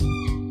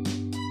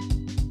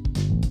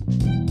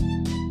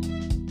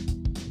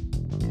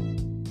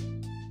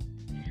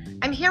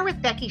here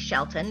with Becky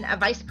Shelton, a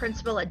vice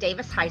principal at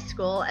Davis High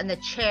School and the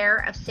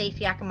chair of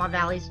Safe Yakima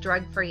Valley's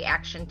Drug-Free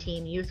Action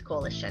Team Youth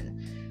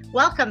Coalition.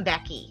 Welcome,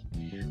 Becky.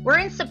 We're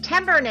in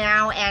September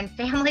now, and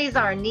families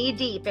are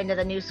knee-deep into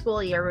the new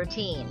school year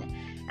routine.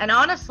 And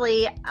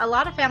honestly, a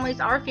lot of families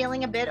are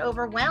feeling a bit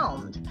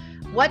overwhelmed.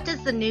 What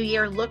does the new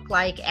year look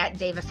like at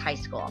Davis High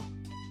School?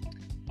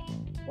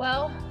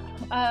 Well,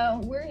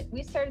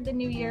 we started the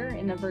new year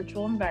in a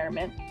virtual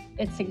environment.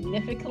 It's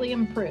significantly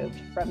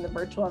improved from the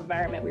virtual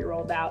environment we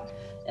rolled out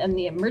on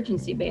the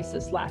emergency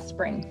basis last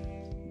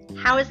spring.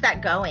 How is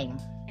that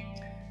going?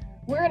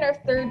 We're in our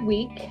third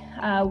week.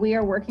 We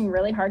are working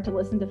really hard to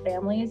listen to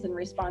families and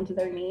respond to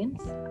their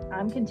needs.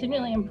 I'm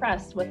continually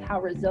impressed with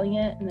how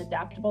resilient and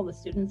adaptable the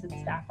students and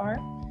staff are.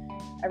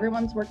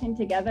 Everyone's working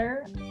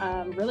together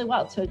really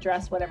well to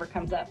address whatever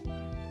comes up.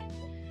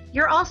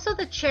 You're also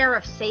the chair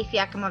of Safe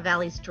Yakima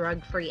Valley's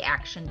Drug-Free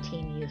Action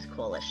Team Youth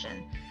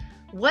Coalition.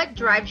 What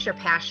drives your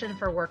passion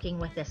for working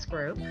with this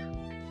group?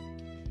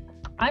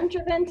 I'm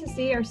driven to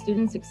see our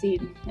students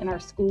succeed in our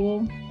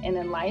school and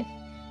in life.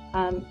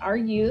 Our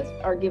youth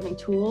are given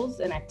tools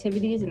and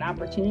activities and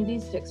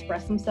opportunities to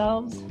express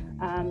themselves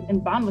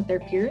and bond with their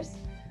peers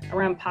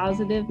around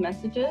positive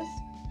messages.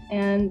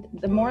 And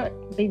the more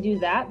they do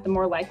that, the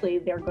more likely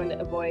they're going to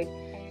avoid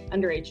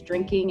underage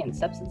drinking and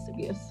substance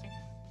abuse.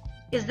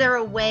 Is there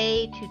a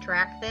way to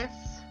track this?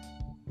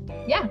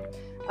 Yeah.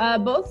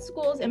 Both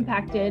schools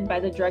impacted by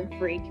the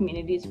Drug-Free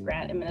Communities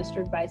Grant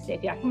administered by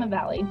Safe Yakima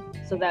Valley,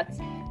 so that's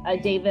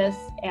Davis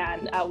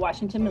and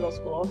Washington Middle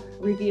School,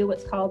 review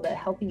what's called the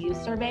Healthy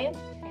Youth Survey.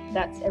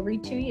 That's every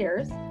 2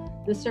 years.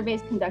 This survey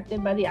is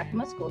conducted by the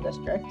Yakima School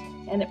District,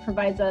 and it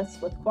provides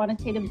us with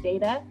quantitative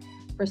data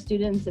for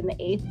students in the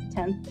 8th,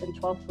 10th, and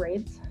 12th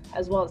grades,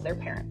 as well as their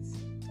parents.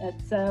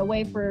 It's a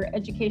way for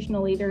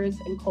educational leaders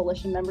and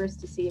coalition members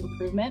to see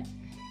improvement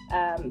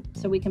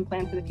so we can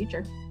plan for the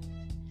future.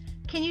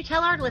 Can you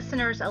tell our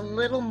listeners a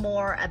little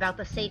more about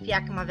the Safe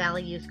Yakima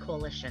Valley Youth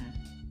Coalition?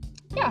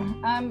 Yeah,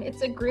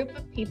 it's a group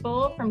of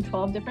people from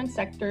 12 different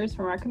sectors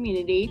from our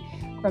community,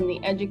 from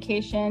the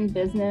education,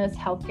 business,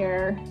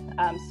 healthcare,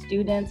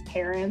 students,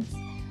 parents.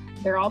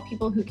 They're all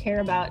people who care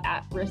about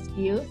at-risk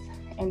youth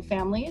and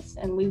families,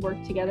 and we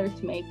work together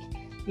to make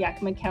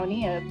Yakima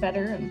County a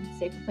better and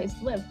safer place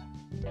to live.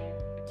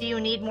 Do you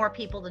need more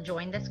people to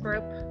join this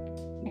group?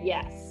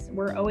 Yes,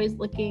 we're always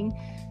looking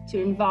to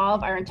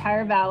involve our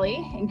entire valley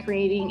in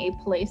creating a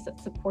place that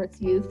supports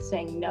youth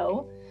saying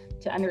no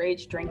to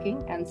underage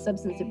drinking and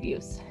substance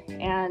abuse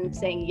and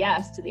saying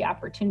yes to the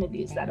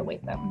opportunities that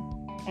await them.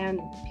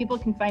 And people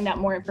can find out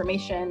more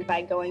information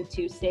by going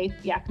to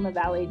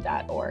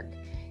safeyakimavalley.org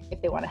if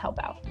they want to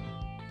help out.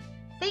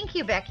 Thank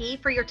you, Becky,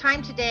 for your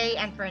time today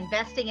and for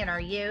investing in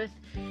our youth.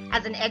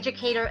 As an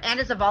educator and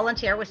as a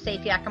volunteer with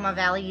Safe Yakima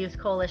Valley Youth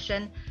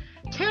Coalition,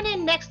 tune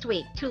in next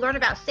week to learn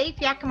about Safe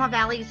Yakima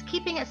Valley's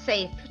Keeping It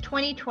Safe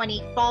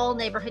 2020 Fall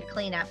Neighborhood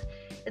Cleanup.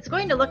 It's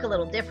going to look a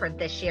little different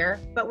this year,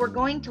 but we're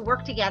going to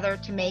work together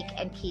to make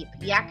and keep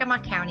Yakima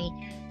County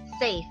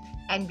safe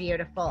and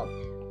beautiful.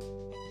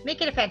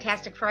 Make It a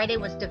Fantastic Friday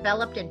was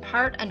developed in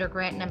part under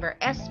grant number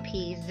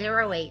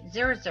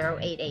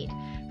SP080088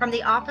 from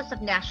the Office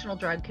of National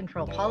Drug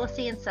Control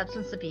Policy and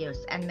Substance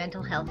Abuse and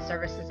Mental Health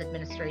Services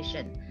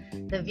Administration.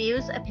 The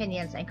views,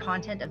 opinions, and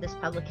content of this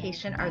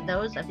publication are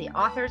those of the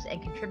authors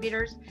and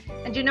contributors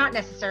and do not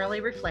necessarily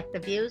reflect the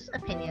views,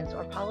 opinions,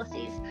 or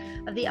policies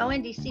of the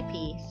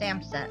ONDCP,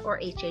 SAMHSA, or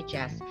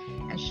HHS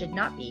and should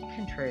not be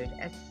construed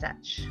as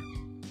such.